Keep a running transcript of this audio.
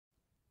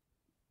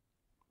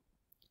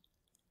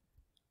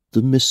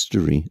the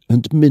mystery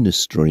and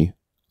ministry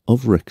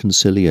of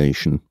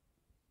reconciliation.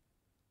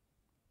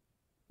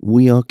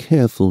 We are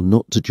careful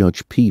not to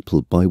judge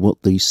people by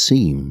what they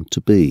seem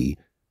to be,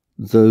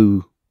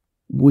 though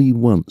we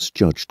once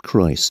judged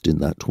Christ in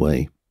that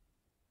way.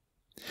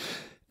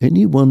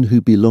 Anyone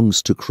who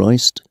belongs to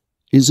Christ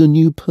is a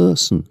new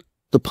person.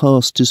 The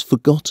past is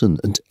forgotten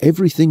and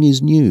everything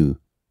is new.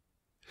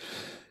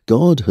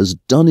 God has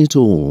done it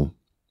all.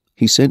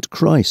 He sent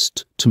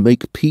Christ to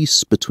make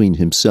peace between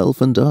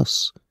himself and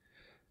us,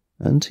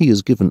 and he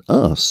has given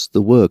us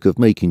the work of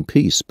making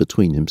peace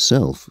between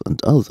himself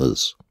and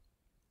others.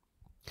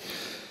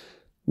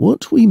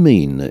 What we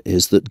mean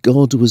is that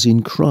God was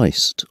in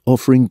Christ,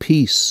 offering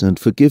peace and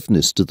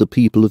forgiveness to the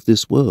people of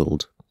this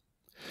world,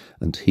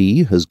 and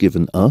he has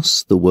given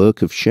us the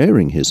work of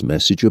sharing his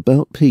message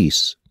about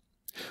peace.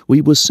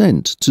 We were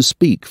sent to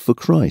speak for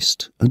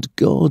Christ, and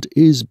God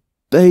is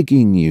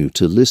begging you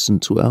to listen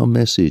to our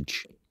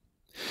message.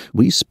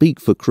 We speak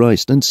for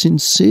Christ and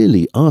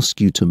sincerely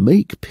ask you to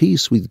make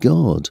peace with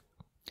God.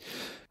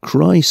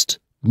 Christ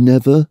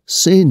never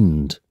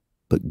sinned,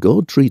 but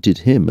God treated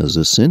him as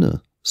a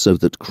sinner so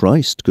that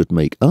Christ could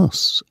make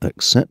us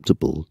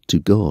acceptable to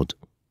God.